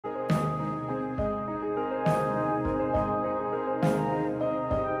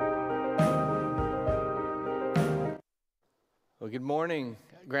Well, good morning,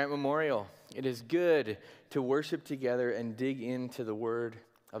 Grant Memorial. It is good to worship together and dig into the Word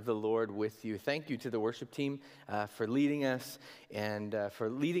of the Lord with you. Thank you to the worship team for leading us and for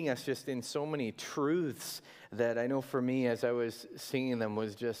leading us just in so many truths that I know for me as I was singing them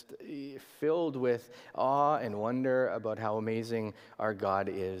was just filled with awe and wonder about how amazing our God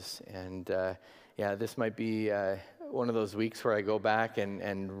is. And this might be one of those weeks where I go back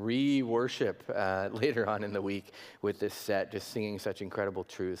and re-worship later on in the week with this set, just singing such incredible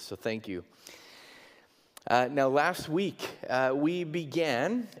truths. So thank you. Now, last week, we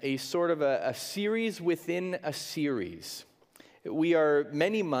began a sort of a series within a series. We are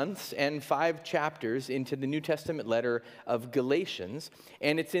many months and 5 chapters into the New Testament letter of Galatians,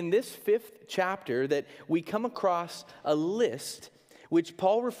 and it's in this 5th chapter that we come across a list which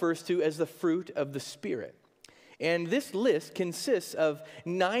Paul refers to as the fruit of the Spirit. And this list consists of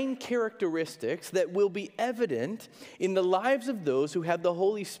 9 characteristics that will be evident in the lives of those who have the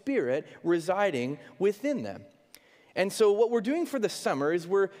Holy Spirit residing within them. And so what we're doing for the summer is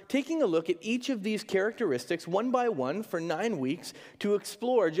we're taking a look at each of these characteristics one by one for 9 weeks to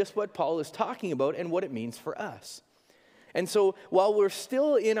explore just what Paul is talking about and what it means for us. And so while we're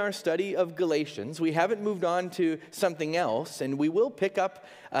still in our study of Galatians, we haven't moved on to something else, and we will pick up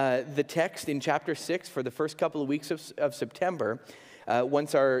the text in chapter 6 for the first couple of weeks of September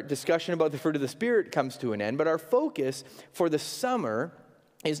once our discussion about the fruit of the Spirit comes to an end. But our focus for the summer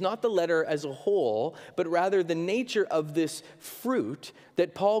is not the letter as a whole, but rather the nature of this fruit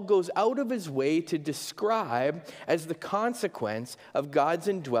that Paul goes out of his way to describe as the consequence of God's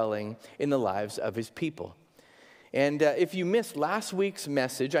indwelling in the lives of his people. And if you missed last week's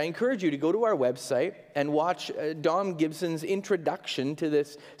message, I encourage you to go to our website and watch Dom Gibson's introduction to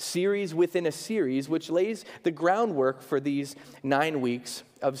this series within a series, which lays the groundwork for these 9 weeks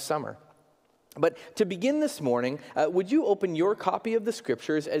of summer. But to begin this morning, would you open your copy of the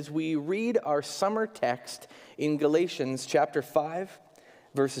Scriptures as we read our summer text in Galatians chapter 5,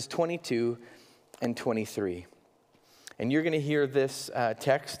 verses 22 and 23. And you're going to hear this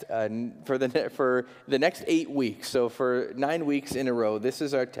text for the next 8 weeks. So for 9 weeks in a row, this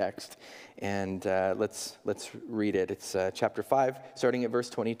is our text. And let's read it. It's chapter 5, starting at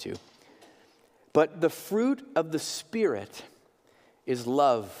verse 22. But the fruit of the Spirit is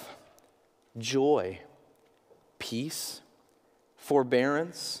love, joy, peace,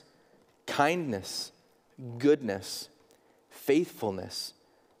 forbearance, kindness, goodness, faithfulness,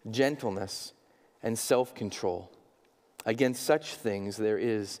 gentleness, and self-control. Against such things there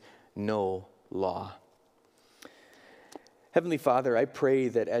is no law. Heavenly Father, I pray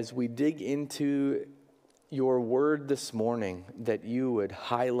that as we dig into your word this morning, that you would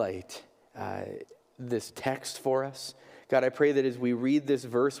highlight this text for us. God, I pray that as we read this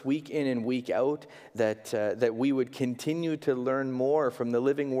verse week in and week out, that we would continue to learn more from the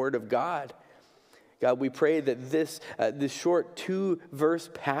living word of God. God, we pray that this short 2-verse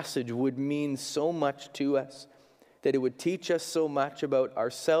passage would mean so much to us, that it would teach us so much about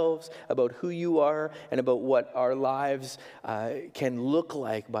ourselves, about who you are, and about what our lives can look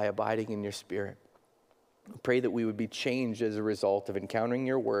like by abiding in your Spirit. I pray that we would be changed as a result of encountering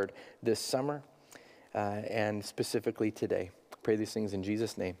your word this summer and specifically today. I pray these things in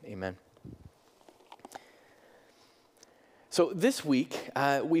Jesus' name. Amen. So this week,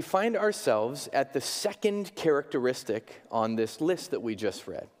 we find ourselves at the second characteristic on this list that we just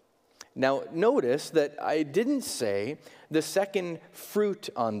read. Now, notice that I didn't say the second fruit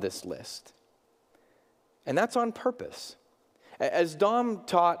on this list. And that's on purpose. As Dom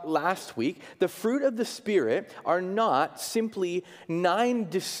taught last week, the fruit of the Spirit are not simply 9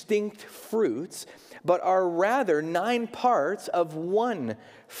 distinct fruits, but are rather 9 parts of one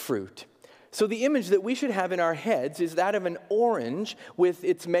fruit. So the image that we should have in our heads is that of an orange with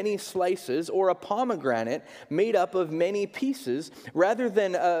its many slices, or a pomegranate made up of many pieces, rather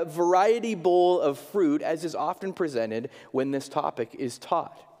than a variety bowl of fruit as is often presented when this topic is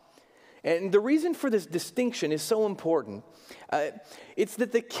taught. And the reason for this distinction is so important. It's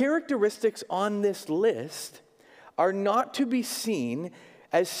that the characteristics on this list are not to be seen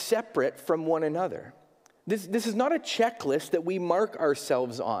as separate from one another. This is not a checklist that we mark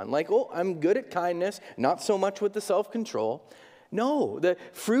ourselves on, like, oh, I'm good at kindness, not so much with the self-control. No, the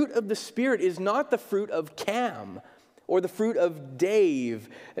fruit of the Spirit is not the fruit of Cam or the fruit of Dave,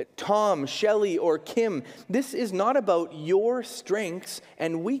 Tom, Shelley, or Kim. This is not about your strengths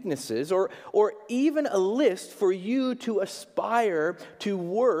and weaknesses or even a list for you to aspire to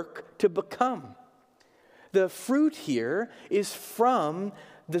work to become. The fruit here is from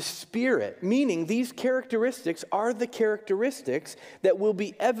the Spirit, meaning these characteristics are the characteristics that will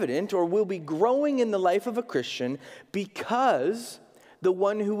be evident or will be growing in the life of a Christian because the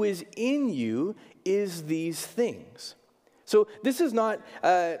one who is in you is these things. So this is not,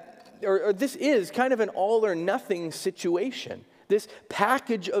 or this is kind of an all or nothing situation. This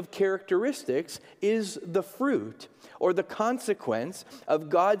package of characteristics is the fruit or the consequence of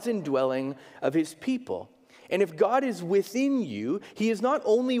God's indwelling of his people. And if God is within you, he is not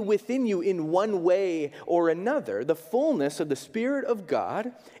only within you in one way or another. The fullness of the Spirit of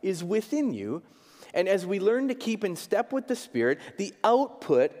God is within you. And as we learn to keep in step with the Spirit, the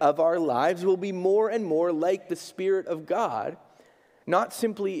output of our lives will be more and more like the Spirit of God, not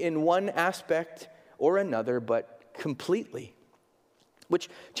simply in one aspect or another, but completely. Which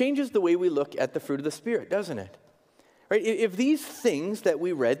changes the way we look at the fruit of the Spirit, doesn't it? Right? If these things that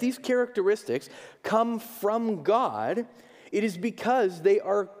we read, these characteristics, come from God, it is because they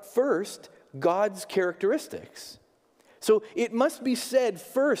are first God's characteristics. So it must be said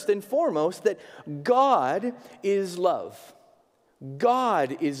first and foremost that God is love.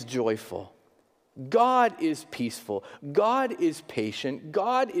 God is joyful. God is peaceful. God is patient.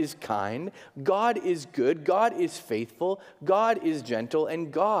 God is kind. God is good. God is faithful. God is gentle.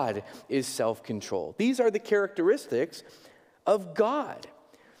 And God is self-controlled. These are the characteristics of God.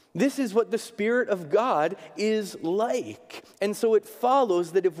 This is what the Spirit of God is like. And so it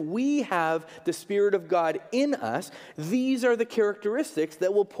follows that if we have the Spirit of God in us, these are the characteristics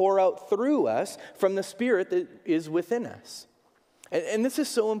that will pour out through us from the Spirit that is within us. And this is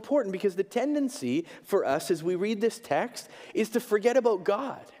so important because the tendency for us as we read this text is to forget about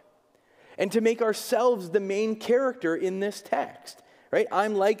God and to make ourselves the main character in this text, right?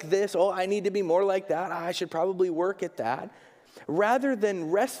 I'm like this. Oh, I need to be more like that. I should probably work at that. Rather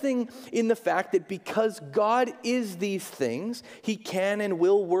than resting in the fact that because God is these things, he can and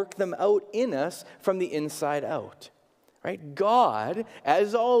will work them out in us from the inside out, right? God,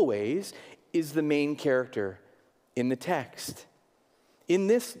 as always, is the main character in the text. In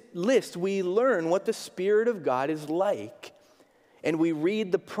this list, we learn what the Spirit of God is like, and we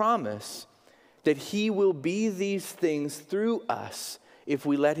read the promise that he will be these things through us if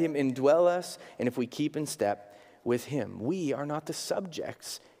we let him indwell us and if we keep in step with him. We are not the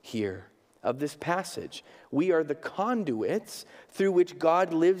subjects here of this passage. We are the conduits through which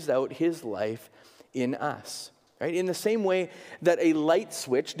God lives out his life in us. Right? In the same way that a light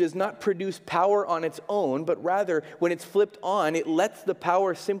switch does not produce power on its own, but rather when it's flipped on, it lets the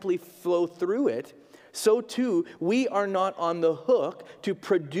power simply flow through it, so too we are not on the hook to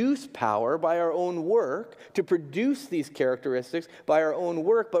produce power by our own work, to produce these characteristics by our own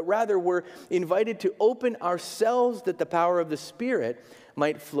work, but rather we're invited to open ourselves that the power of the Spirit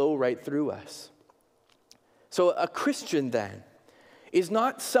might flow right through us. So a Christian then is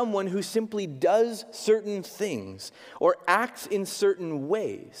not someone who simply does certain things or acts in certain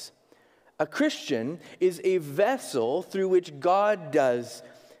ways. A Christian is a vessel through which God does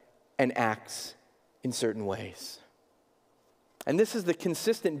and acts in certain ways. And this is the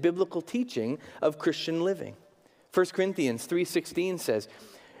consistent biblical teaching of Christian living. 1 Corinthians 3:16 says,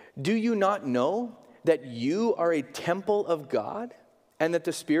 "Do you not know that you are a temple of God and that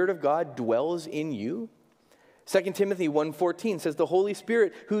the Spirit of God dwells in you?" 2 Timothy 1:14 says, "The Holy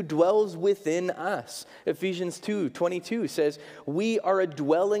Spirit who dwells within us." Ephesians 2:22 says, "We are a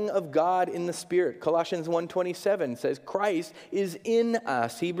dwelling of God in the Spirit." Colossians 1:27 says, "Christ is in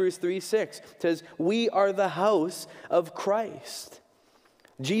us." Hebrews 3:6 says, "We are the house of Christ."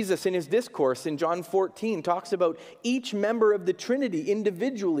 Jesus in his discourse in John 14 talks about each member of the Trinity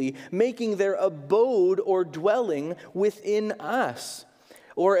individually making their abode or dwelling within us.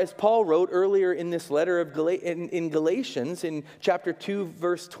 Or as Paul wrote earlier in this letter of in Galatians, in chapter 2,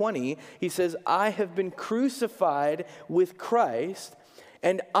 verse 20, he says, "I have been crucified with Christ,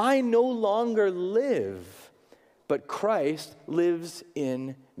 and I no longer live, but Christ lives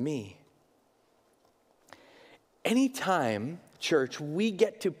in me." Anytime, church, we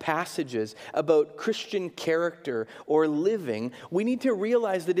get to passages about Christian character or living, we need to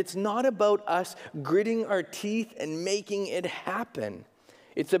realize that it's not about us gritting our teeth and making it happen.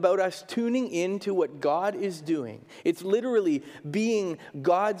 It's about us tuning into what God is doing. It's literally being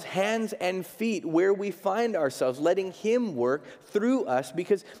God's hands and feet where we find ourselves, letting him work through us,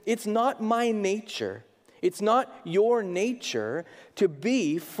 because it's not my nature. It's not your nature to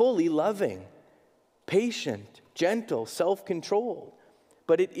be fully loving, patient, gentle, self-controlled,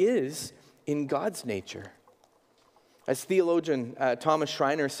 but it is in God's nature. As theologian Thomas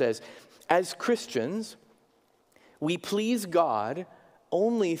Schreiner says, as Christians, we please God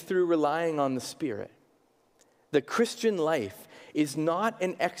only through relying on the Spirit. The Christian life is not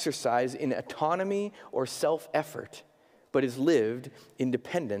an exercise in autonomy or self-effort, but is lived in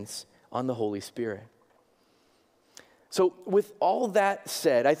dependence on the Holy Spirit. So with all that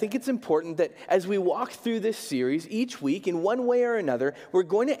said, I think it's important that as we walk through this series each week, in one way or another, we're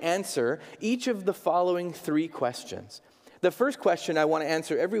going to answer each of the following 3 questions. The first question I want to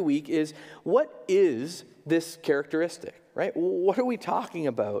answer every week is, what is this characteristic, right? What are we talking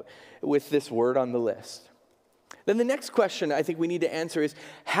about with this word on the list? Then the next question I think we need to answer is,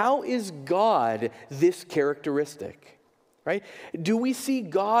 how is God this characteristic? Right? Do we see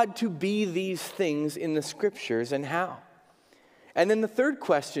God to be these things in the Scriptures, and how? And then the third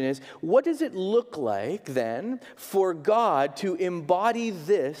question is, what does it look like then for God to embody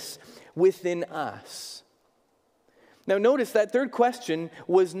this within us? Now notice that third question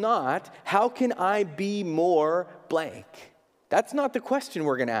was not, how can I be more blank? That's not the question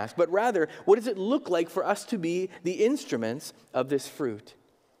we're going to ask, but rather, what does it look like for us to be the instruments of this fruit?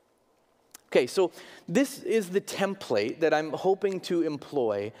 Okay, so this is the template that I'm hoping to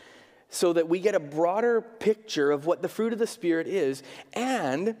employ so that we get a broader picture of what the fruit of the Spirit is,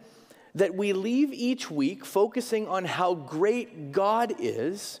 and that we leave each week focusing on how great God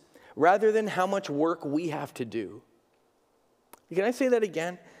is rather than how much work we have to do. Can I say that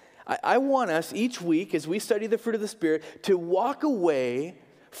again? I want us each week as we study the fruit of the Spirit to walk away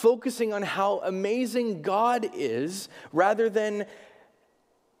focusing on how amazing God is rather than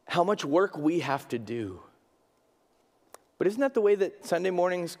how much work we have to do. But isn't that the way that Sunday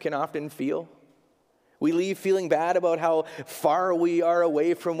mornings can often feel? We leave feeling bad about how far we are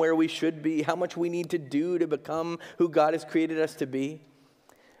away from where we should be, how much we need to do to become who God has created us to be.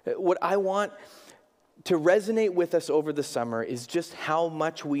 What I want to resonate with us over the summer is just how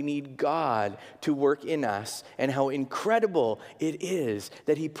much we need God to work in us and how incredible it is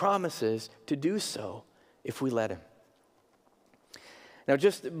that He promises to do so if we let Him. Now,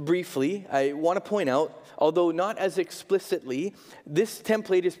 just briefly, I want to point out, although not as explicitly, this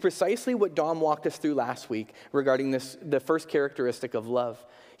template is precisely what Dom walked us through last week regarding the first characteristic of love.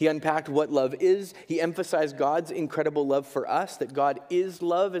 He unpacked what love is. He emphasized God's incredible love for us, that God is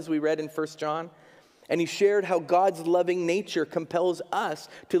love, as we read in 1 John. And he shared how God's loving nature compels us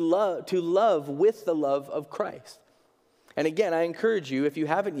to love with the love of Christ. And again, I encourage you, if you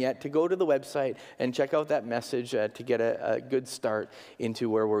haven't yet, to go to the website and check out that message to get a good start into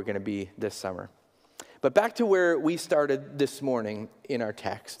where we're going to be this summer. But back to where we started this morning in our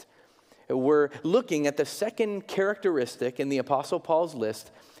text. We're looking at the second characteristic in the Apostle Paul's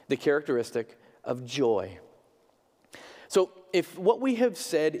list, the characteristic of joy. So if what we have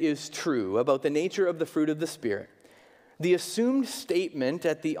said is true about the nature of the fruit of the Spirit, the assumed statement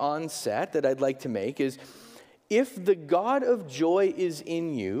at the onset that I'd like to make is, if the God of joy is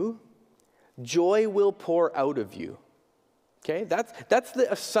in you, joy will pour out of you. Okay, that's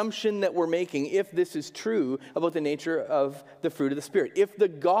the assumption that we're making if this is true about the nature of the fruit of the Spirit. If the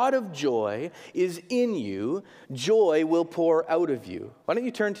God of joy is in you, joy will pour out of you. Why don't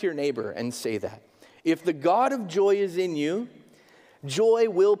you turn to your neighbor and say that? If the God of joy is in you, joy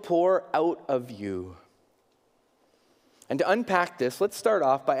will pour out of you. And to unpack this, let's start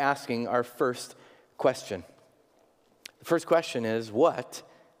off by asking our first question. The first question is, what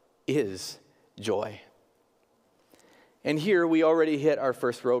is joy? And here we already hit our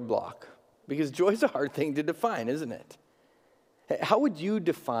first roadblock, because joy is a hard thing to define, isn't it? How would you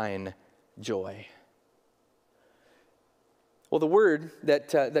define joy? Well, the word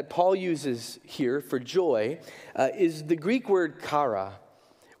that Paul uses here for joy is the Greek word chara,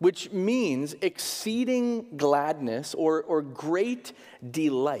 which means exceeding gladness or great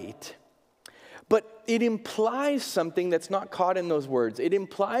delight. But it implies something that's not caught in those words. It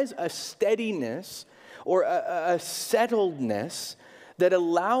implies a steadiness or a settledness that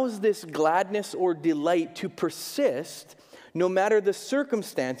allows this gladness or delight to persist no matter the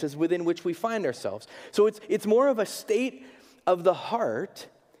circumstances within which we find ourselves. So it's more of a state of the heart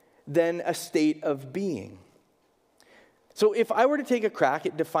than a state of being. So if I were to take a crack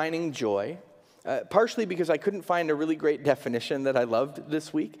at defining joy, partially because I couldn't find a really great definition that I loved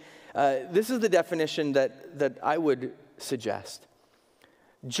this week, this is the definition that I would suggest.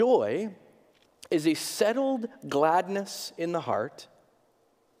 Joy is a settled gladness in the heart,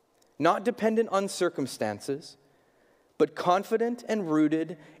 not dependent on circumstances, but confident and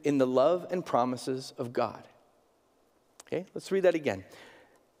rooted in the love and promises of God. Okay, let's read that again.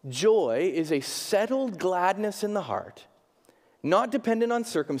 Joy is a settled gladness in the heart, not dependent on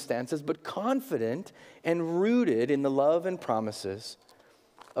circumstances, but confident and rooted in the love and promises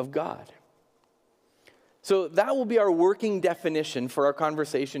of God. So that will be our working definition for our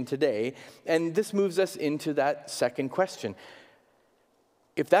conversation today, and this moves us into that second question.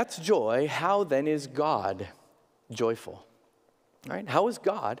 If that's joy, how then is God joyful? Right? How is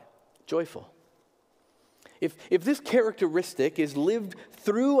God joyful? If this characteristic is lived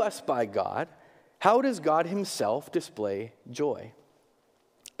through us by God, how does God himself display joy?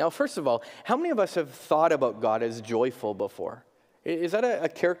 Now, first of all, how many of us have thought about God as joyful before? Is that a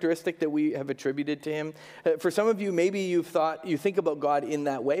characteristic that we have attributed to him? For some of you, maybe you think about God in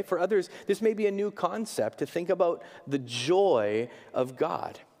that way. For others, this may be a new concept to think about the joy of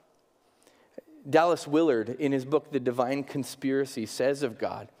God. Dallas Willard, in his book, The Divine Conspiracy, says of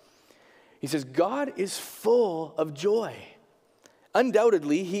God, he says, God is full of joy.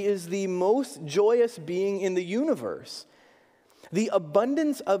 Undoubtedly, he is the most joyous being in the universe. The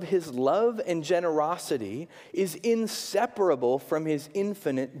abundance of his love and generosity is inseparable from his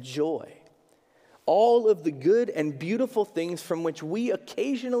infinite joy. All of the good and beautiful things from which we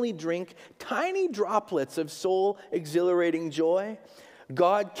occasionally drink tiny droplets of soul-exhilarating joy,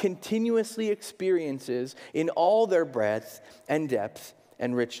 God continuously experiences in all their breadth and depth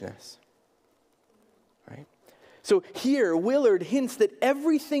and richness. Right? So here, Willard hints that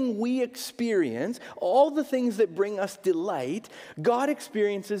everything we experience, all the things that bring us delight, God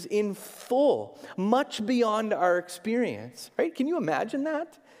experiences in full, much beyond our experience. Right? Can you imagine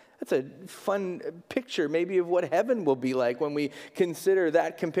that? That's a fun picture maybe of what heaven will be like when we consider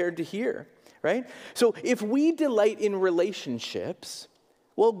that compared to here. Right? So if we delight in relationships,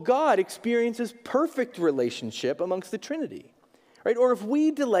 well, God experiences perfect relationship amongst the Trinity. Right? Or if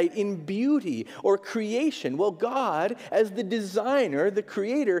we delight in beauty or creation, well, God, as the designer, the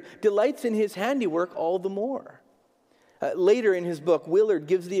creator, delights in his handiwork all the more. Later in his book, Willard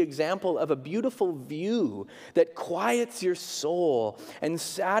gives the example of a beautiful view that quiets your soul and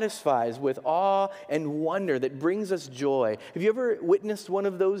satisfies with awe and wonder that brings us joy. Have you ever witnessed one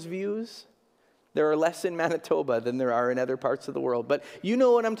of those views? There are less in Manitoba than there are in other parts of the world, but you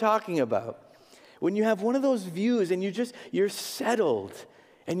know what I'm talking about. When you have one of those views and you're settled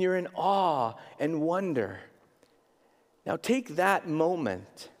and you're in awe and wonder. Now take that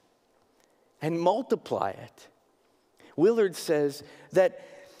moment and multiply it. Willard says that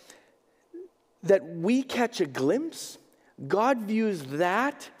we catch a glimpse. God views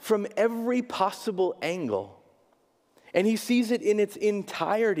that from every possible angle. And he sees it in its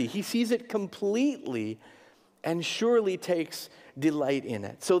entirety. He sees it completely and surely takes delight in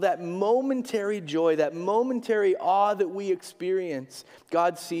it. So that momentary joy, that momentary awe that we experience,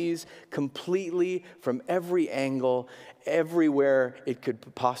 God sees completely from every angle, everywhere it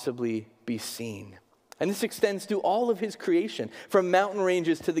could possibly be seen. And this extends to all of his creation, from mountain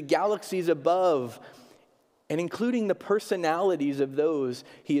ranges to the galaxies above, and including the personalities of those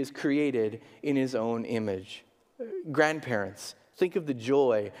he has created in his own image. Grandparents, think of the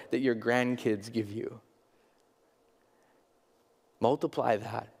joy that your grandkids give you. Multiply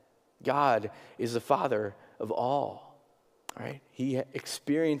that. God is the Father of all, right? He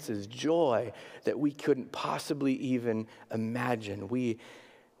experiences joy that we couldn't possibly even imagine. We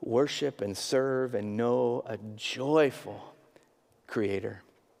worship and serve and know a joyful Creator.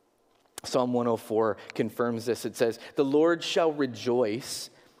 Psalm 104 confirms this. It says, "The Lord shall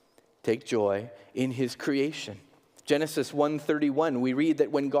rejoice," take joy, "in his creation." Genesis 1:31, we read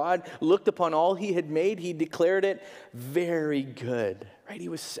that when God looked upon all he had made, he declared it very good. Right? He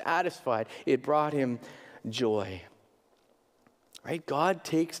was satisfied. It brought him joy. Right? God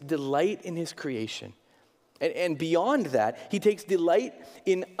takes delight in his creation. And beyond that, he takes delight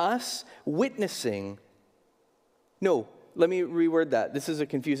in us witnessing. No, let me reword that. This is a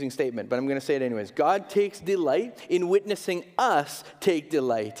confusing statement, but I'm going to say it anyways. God takes delight in witnessing us take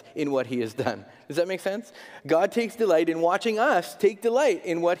delight in what he has done. Does that make sense? God takes delight in watching us take delight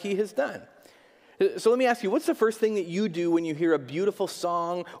in what he has done. So let me ask you, what's the first thing that you do when you hear a beautiful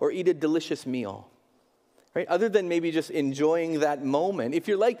song or eat a delicious meal? Right? Other than maybe just enjoying that moment, if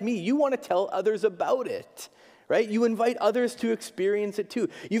you're like me, you want to tell others about it. Right? You invite others to experience it too.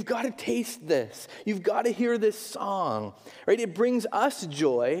 You've got to taste this. You've got to hear this song. Right? It brings us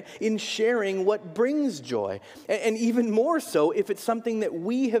joy in sharing what brings joy. And even more so if it's something that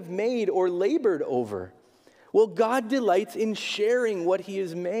we have made or labored over. Well, God delights in sharing what he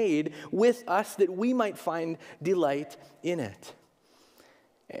has made with us that we might find delight in it.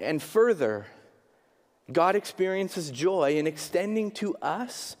 And further, God experiences joy in extending to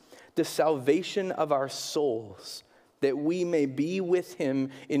us the salvation of our souls, that we may be with him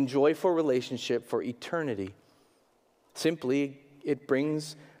in joyful relationship for eternity. Simply, it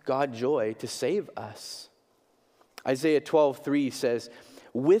brings God joy to save us. Isaiah 12:3 says,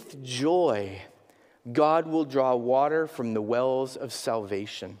 "With joy, God will draw water from the wells of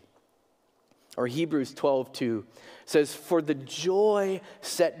salvation." Or Hebrews 12:2 says, "For the joy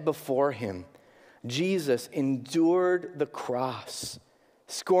set before him, Jesus endured the cross,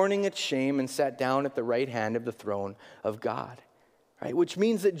 scorning its shame, and sat down at the right hand of the throne of God." Right? Which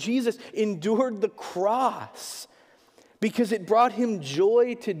means that Jesus endured the cross because it brought him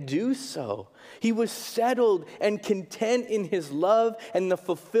joy to do so. He was settled and content in his love and the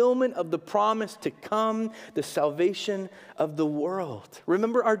fulfillment of the promise to come, the salvation of the world.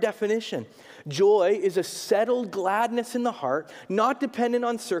 Remember our definition. Joy is a settled gladness in the heart, not dependent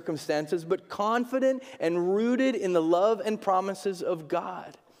on circumstances, but confident and rooted in the love and promises of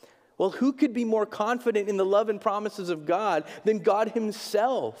God. Well, who could be more confident in the love and promises of God than God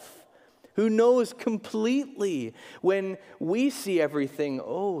himself, who knows completely when we see everything,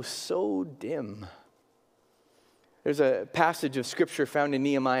 oh, so dim. There's a passage of scripture found in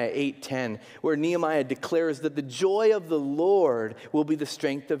Nehemiah 8:10 where Nehemiah declares that the joy of the Lord will be the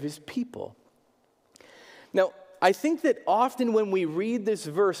strength of his people. Now, I think that often when we read this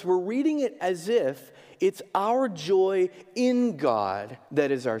verse, we're reading it as if it's our joy in God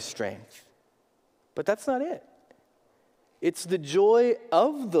that is our strength. But that's not it. It's the joy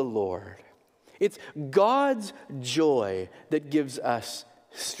of the Lord. It's God's joy that gives us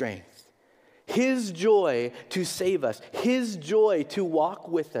strength. His joy to save us. His joy to walk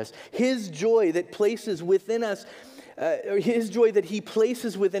with us. His joy that places within us, His joy that he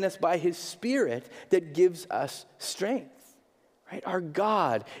places within us by his Spirit that gives us strength. Right? Our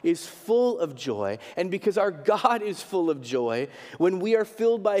God is full of joy, and because our God is full of joy, when we are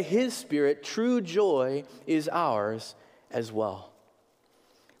filled by his Spirit, true joy is ours as well.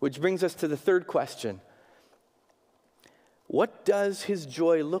 Which brings us to the third question. What does his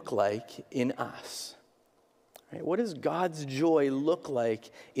joy look like in us? Right? What does God's joy look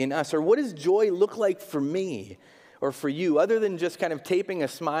like in us? Or what does joy look like for me or for you, other than just kind of taping a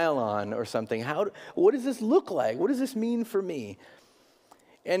smile on or something? What does this look like? What does this mean for me?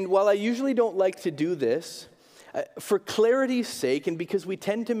 And while I usually don't like to do this, for clarity's sake and because we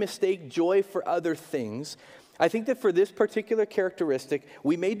tend to mistake joy for other things, I think that for this particular characteristic,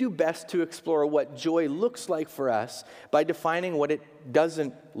 we may do best to explore what joy looks like for us by defining what it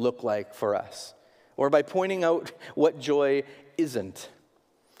doesn't look like for us, or by pointing out what joy isn't.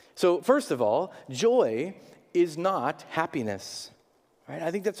 So first of all, joy is not happiness. Right?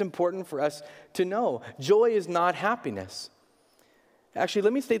 I think that's important for us to know. Joy is not happiness. Actually,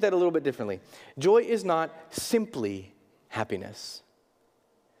 let me state that a little bit differently. Joy is not simply happiness.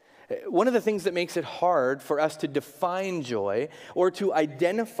 One of the things that makes it hard for us to define joy or to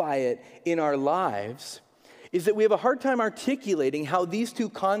identify it in our lives is that we have a hard time articulating how these two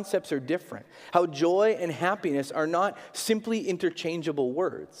concepts are different, how joy and happiness are not simply interchangeable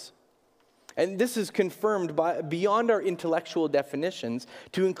words. And this is confirmed beyond our intellectual definitions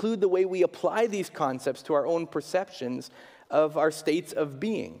to include the way we apply these concepts to our own perceptions of our states of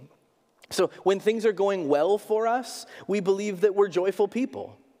being. So when things are going well for us, we believe that we're joyful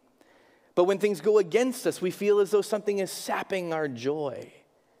people. But when things go against us, we feel as though something is sapping our joy.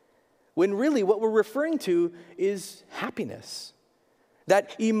 When really what we're referring to is happiness.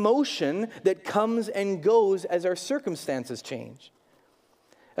 That emotion that comes and goes as our circumstances change.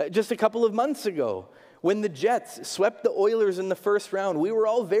 Just a couple of months ago, when the Jets swept the Oilers in the first round, we were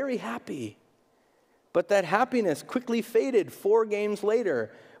all very happy. But that happiness quickly faded 4 games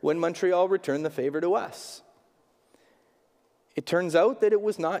later when Montreal returned the favor to us. It turns out that it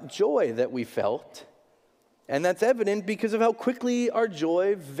was not joy that we felt, and that's evident because of how quickly our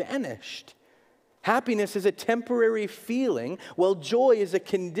joy vanished. Happiness is a temporary feeling, while joy is a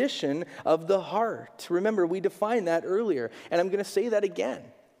condition of the heart. Remember, we defined that earlier, and I'm going to say that again.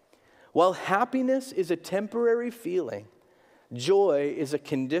 While happiness is a temporary feeling, joy is a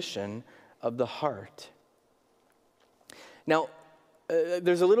condition of the heart. Now,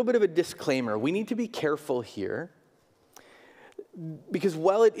 there's a little bit of a disclaimer. We need to be careful here, because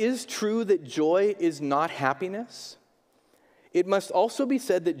while it is true that joy is not happiness, it must also be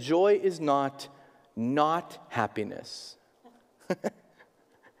said that joy is not happiness.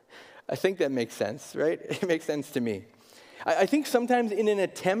 I think that makes sense, right? It makes sense to me. I think sometimes in an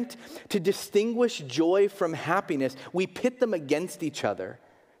attempt to distinguish joy from happiness, we pit them against each other,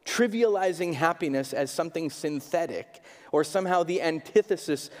 trivializing happiness as something synthetic or somehow the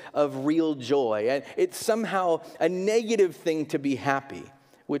antithesis of real joy. And it's somehow a negative thing to be happy,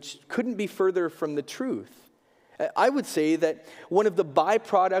 which couldn't be further from the truth. I would say that one of the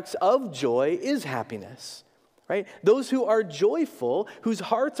byproducts of joy is happiness. Right? Those who are joyful, whose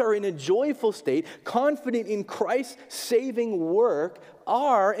hearts are in a joyful state, confident in Christ's saving work,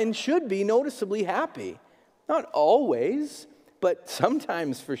 are and should be noticeably happy. Not always, but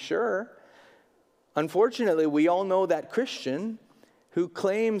sometimes for sure. Unfortunately, we all know that Christian who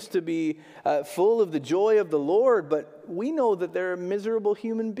claims to be full of the joy of the Lord, but we know that they're a miserable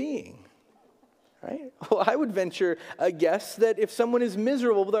human being, right? Well, I would venture a guess that if someone is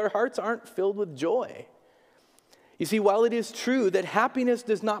miserable, their hearts aren't filled with joy. You see, while it is true that happiness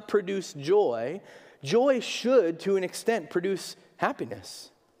does not produce joy, joy should, to an extent, produce happiness.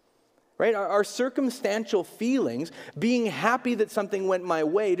 Right? Our circumstantial feelings, being happy that something went my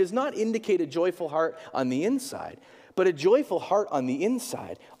way, does not indicate a joyful heart on the inside. But a joyful heart on the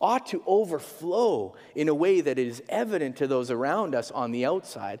inside ought to overflow in a way that is evident to those around us on the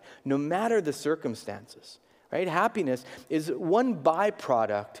outside, no matter the circumstances. Right? Happiness is one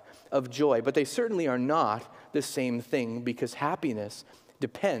byproduct of joy, but they certainly are not the same thing, because happiness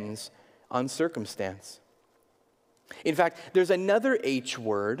depends on circumstance. In fact, there's another H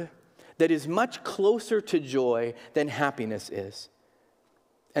word that is much closer to joy than happiness is.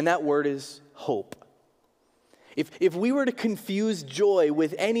 And that word is hope. If we were to confuse joy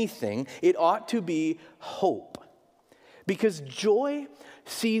with anything, it ought to be hope. Because joy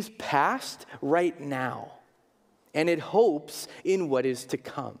sees past right now, and it hopes in what is to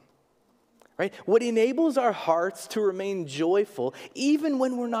come. Right? What enables our hearts to remain joyful, even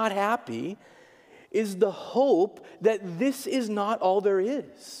when we're not happy, is the hope that this is not all there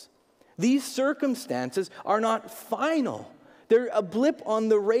is. These circumstances are not final. They're a blip on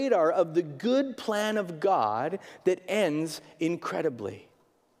the radar of the good plan of God that ends incredibly.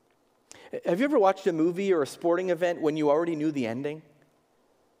 Have you ever watched a movie or a sporting event when you already knew the ending?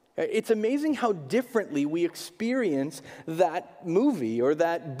 It's amazing how differently we experience that movie or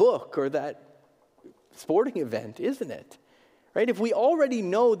that book or that sporting event, isn't it? Right? If we already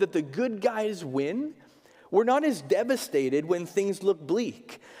know that the good guys win, we're not as devastated when things look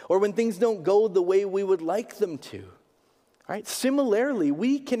bleak or when things don't go the way we would like them to. Right? Similarly,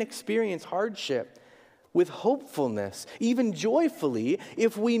 we can experience hardship with hopefulness, even joyfully,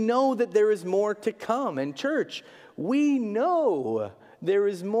 if we know that there is more to come. And church, we know there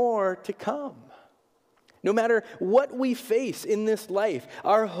is more to come. No matter what we face in this life,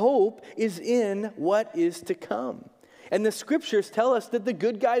 our hope is in what is to come. And the scriptures tell us that the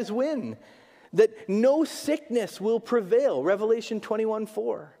good guys win, that no sickness will prevail, Revelation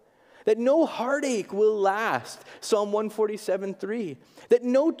 21:4. That no heartache will last, Psalm 147:3. That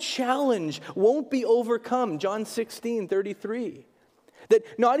no challenge won't be overcome, John 16:33. That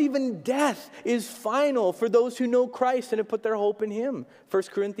not even death is final for those who know Christ and have put their hope in Him,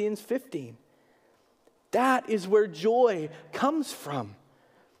 1 Corinthians 15. That is where joy comes from.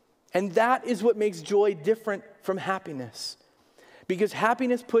 And that is what makes joy different from happiness. Because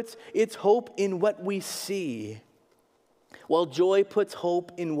happiness puts its hope in what we see, while joy puts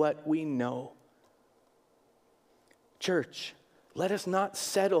hope in what we know. Church, let us not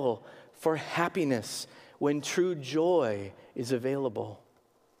settle for happiness when true joy is available.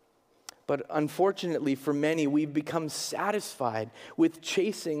 But unfortunately for many, we've become satisfied with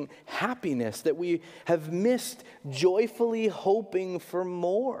chasing happiness, that we have missed joyfully hoping for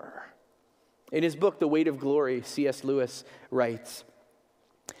more. In his book, The Weight of Glory, C.S. Lewis writes,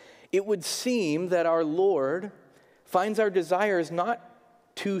 "It would seem that our Lord finds our desires not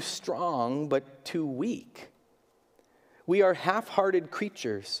too strong, but too weak. We are half-hearted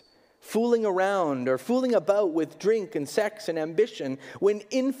creatures, fooling around or fooling about with drink and sex and ambition when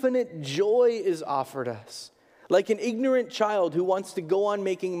infinite joy is offered us. Like an ignorant child who wants to go on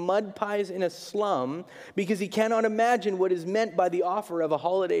making mud pies in a slum because he cannot imagine what is meant by the offer of a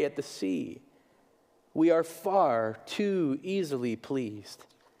holiday at the sea. We are far too easily pleased."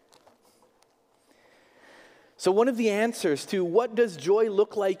 So one of the answers to what does joy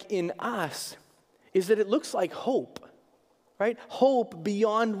look like in us is that it looks like hope, right? Hope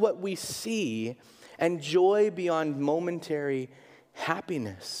beyond what we see and joy beyond momentary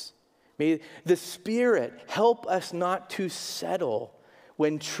happiness. May the Spirit help us not to settle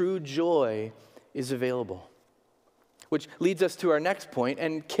when true joy is available. Which leads us to our next point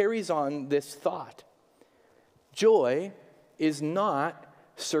and carries on this thought. Joy is not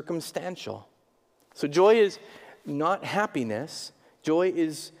circumstantial. So joy is not happiness. Joy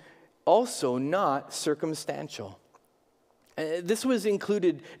is also not circumstantial. This was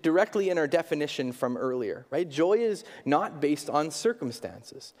included directly in our definition from earlier, right? Joy is not based on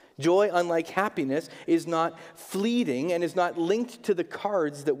circumstances. Joy, unlike happiness, is not fleeting and is not linked to the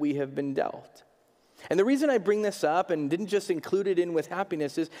cards that we have been dealt. And the reason I bring this up and didn't just include it in with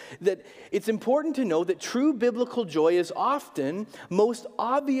happiness is that it's important to know that true biblical joy is often most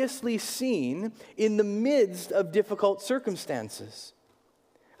obviously seen in the midst of difficult circumstances.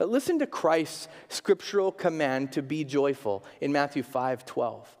 Listen to Christ's scriptural command to be joyful in Matthew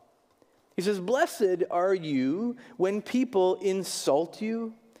 5:12. He says, "Blessed are you when people insult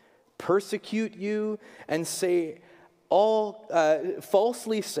you, persecute you, and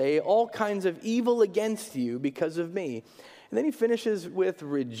falsely say all kinds of evil against you because of me." And then he finishes with,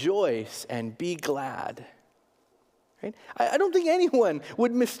 "Rejoice and be glad." Right? I don't think anyone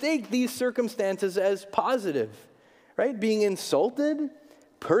would mistake these circumstances as positive. Right? Being insulted,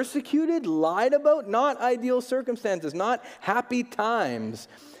 persecuted, lied about, not ideal circumstances, not happy times.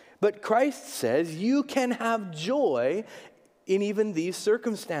 But Christ says you can have joy in even these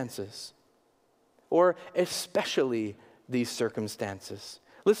circumstances, or especially these circumstances.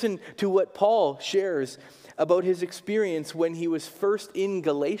 Listen to what Paul shares about his experience when he was first in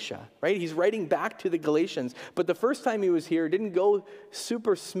Galatia, right? He's writing back to the Galatians, but the first time he was here didn't go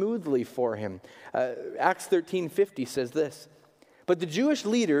super smoothly for him. Acts 13:50 says this, "But the Jewish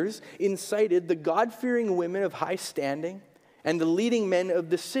leaders incited the God-fearing women of high standing and the leading men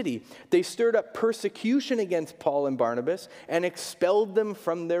of the city. They stirred up persecution against Paul and Barnabas and expelled them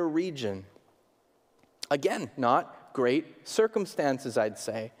from their region." Again, not great circumstances, I'd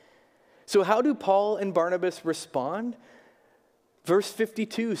say. So how do Paul and Barnabas respond? Verse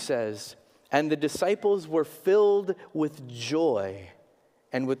 52 says, "And the disciples were filled with joy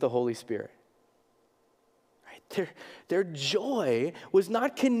and with the Holy Spirit." Their joy was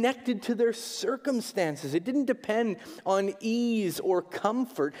not connected to their circumstances. It didn't depend on ease or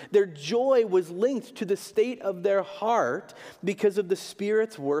comfort. Their joy was linked to the state of their heart because of the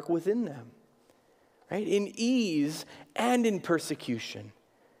Spirit's work within them. Right? In ease and in persecution,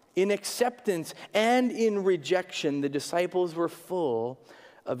 in acceptance and in rejection, the disciples were full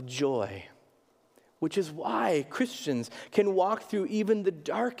of joy. Which is why Christians can walk through even the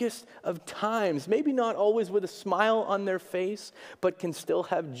darkest of times, maybe not always with a smile on their face, but can still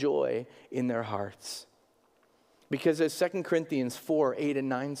have joy in their hearts. Because as 2 Corinthians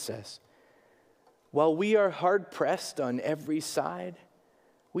 4:8-9 says, "While we are hard-pressed on every side,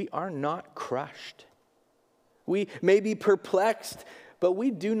 we are not crushed. We may be perplexed, but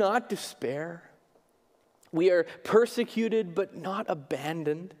we do not despair. We are persecuted, but not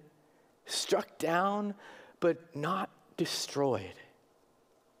abandoned. Struck down, but not destroyed."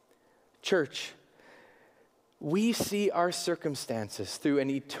 Church, we see our circumstances through an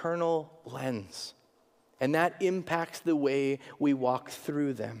eternal lens, and that impacts the way we walk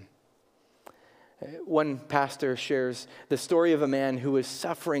through them. One pastor shares the story of a man who was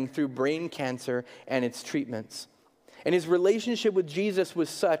suffering through brain cancer and its treatments. And his relationship with Jesus was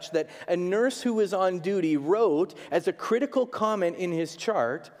such that a nurse who was on duty wrote as a critical comment in his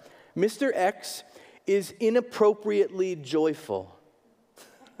chart, "Mr. X is inappropriately joyful."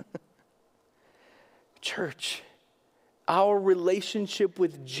 Church, our relationship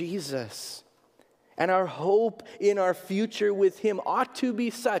with Jesus and our hope in our future with him ought to be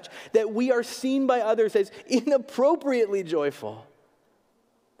such that we are seen by others as inappropriately joyful.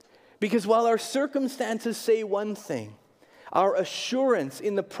 Because while our circumstances say one thing, our assurance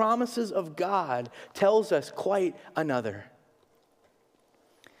in the promises of God tells us quite another.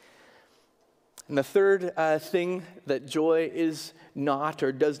 And the third thing that joy is not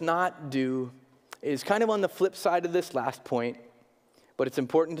or does not do is kind of on the flip side of this last point, but it's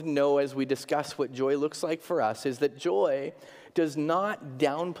important to know as we discuss what joy looks like for us, is that joy does not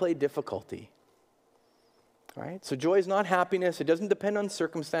downplay difficulty. All right? So joy is not happiness. It doesn't depend on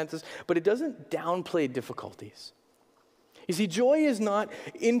circumstances, but it doesn't downplay difficulties. You see, joy is not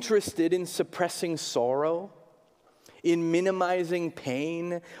interested in suppressing sorrow, in minimizing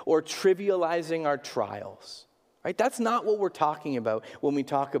pain, or trivializing our trials. Right? That's not what we're talking about when we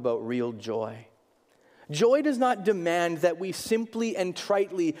talk about real joy. Joy does not demand that we simply and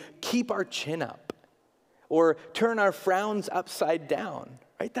tritely keep our chin up or turn our frowns upside down.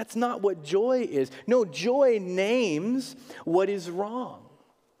 Right? That's not what joy is. No, joy names what is wrong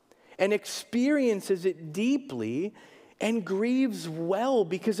and experiences it deeply and grieves well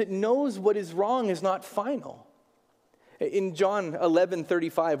because it knows what is wrong is not final. In John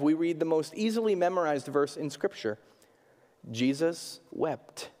 11:35, we read the most easily memorized verse in Scripture. Jesus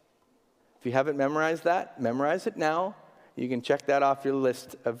wept. If you haven't memorized that, memorize it now. You can check that off your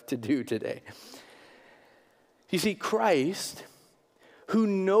list of to-do today. You see, Christ, who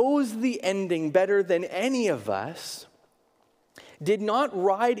knows the ending better than any of us, did not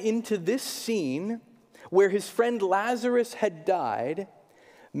ride into this scene where his friend Lazarus had died,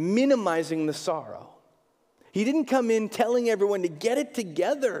 minimizing the sorrow. He didn't come in telling everyone to get it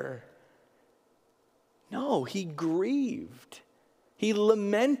together. No, he grieved. He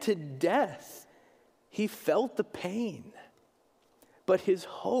lamented death. He felt the pain. But his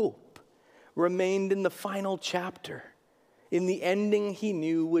hope remained in the final chapter, in the ending he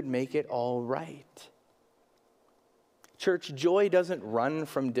knew would make it all right. Church, joy doesn't run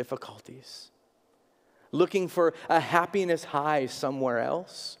from difficulties, looking for a happiness high somewhere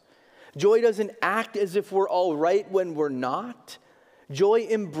else. Joy doesn't act as if we're all right when we're not. Joy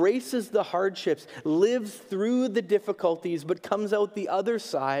embraces the hardships, lives through the difficulties, but comes out the other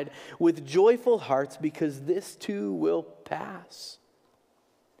side with joyful hearts because this too will pass.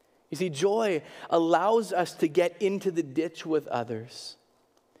 You see, joy allows us to get into the ditch with others,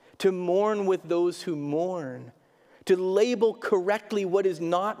 to mourn with those who mourn, to label correctly what is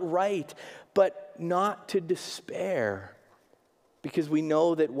not right, but not to despair, because we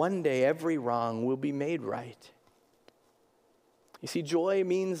know that one day every wrong will be made right. You see, joy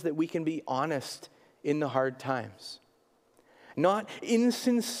means that we can be honest in the hard times, not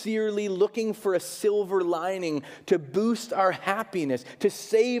insincerely looking for a silver lining to boost our happiness, to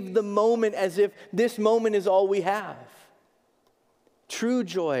save the moment as if this moment is all we have. True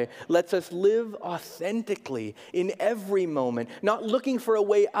joy lets us live authentically in every moment, not looking for a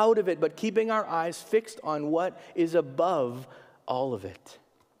way out of it, but keeping our eyes fixed on what is above all of it.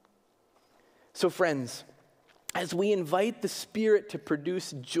 So friends, as we invite the Spirit to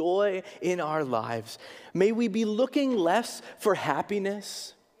produce joy in our lives, may we be looking less for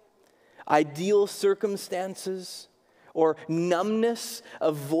happiness, ideal circumstances, or numbness,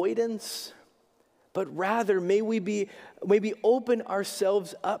 avoidance, but rather may we open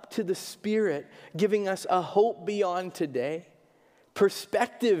ourselves up to the Spirit, giving us a hope beyond today,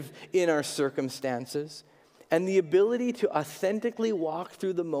 perspective in our circumstances, and the ability to authentically walk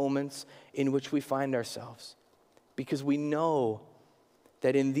through the moments in which we find ourselves. Because we know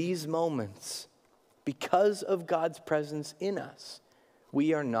that in these moments, because of God's presence in us,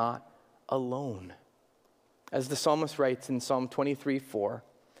 we are not alone. As the psalmist writes in Psalm 23:4,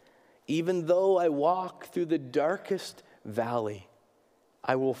 even though I walk through the darkest valley,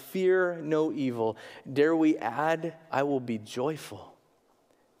 I will fear no evil. Dare we add, I will be joyful.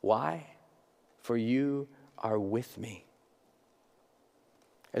 Why? For you are with me.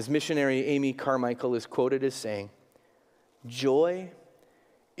 As missionary Amy Carmichael is quoted as saying, joy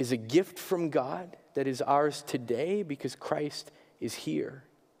is a gift from God that is ours today because Christ is here.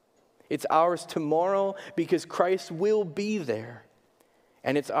 It's ours tomorrow because Christ will be there.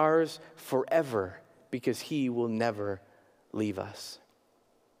 And it's ours forever because he will never leave us.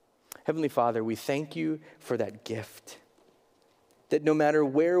 Heavenly Father, we thank you for that gift. That no matter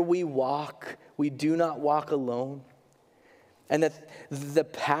where we walk, we do not walk alone. And that the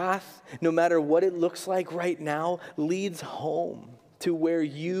path, no matter what it looks like right now, leads home to where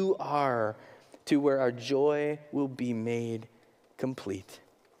you are, to where our joy will be made complete.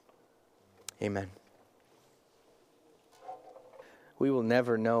 Amen. We will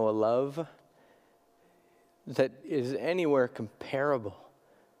never know a love that is anywhere comparable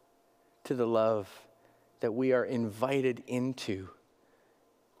to the love that we are invited into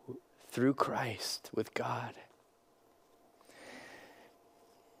through Christ with God.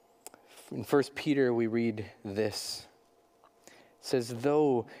 In 1 Peter, we read this. It says,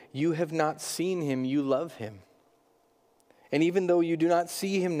 though you have not seen him, you love him. And even though you do not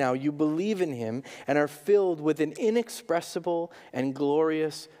see him now, you believe in him and are filled with an inexpressible and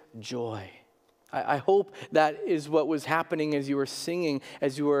glorious joy. I hope that is what was happening as you were singing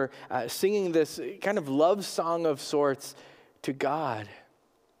this kind of love song of sorts to God.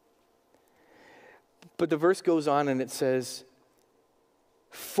 But the verse goes on and it says,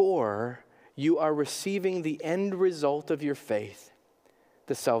 for you are receiving the end result of your faith,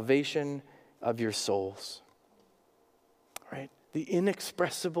 the salvation of your souls. Right? The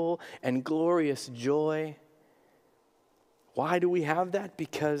inexpressible and glorious joy. Why do we have that?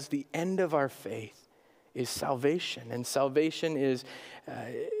 Because the end of our faith is salvation. And salvation is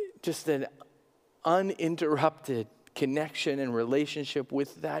just an uninterrupted connection and relationship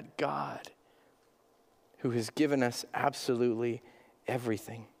with that God who has given us absolutely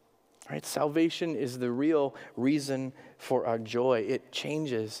everything. Right? Salvation is the real reason for our joy. It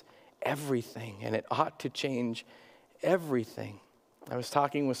changes everything, and it ought to change everything. I was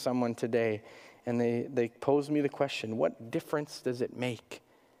talking with someone today, and they posed me the question, what difference does it make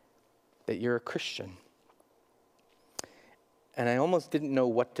that you're a Christian? And I almost didn't know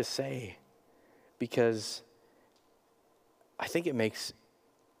what to say, because I think it makes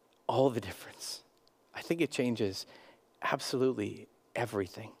all the difference. I think it changes absolutely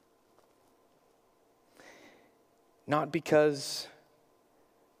everything. Not because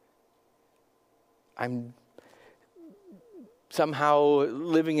I'm somehow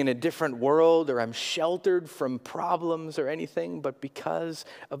living in a different world or I'm sheltered from problems or anything, but because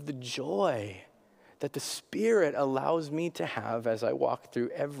of the joy that the Spirit allows me to have as I walk through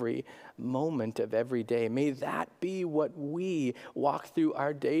every moment of every day. May that be what we walk through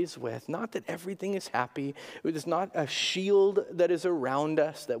our days with. Not that everything is happy. It is not a shield that is around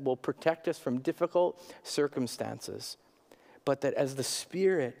us that will protect us from difficult circumstances, but that as the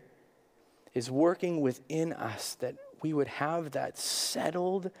Spirit is working within us, that we would have that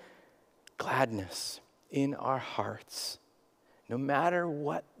settled gladness in our hearts, no matter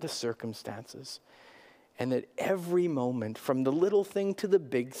what the circumstances. And that every moment, from the little thing to the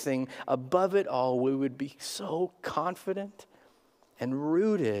big thing, above it all, we would be so confident and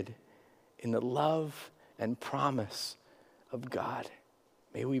rooted in the love and promise of God.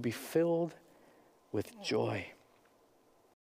 May we be filled with joy.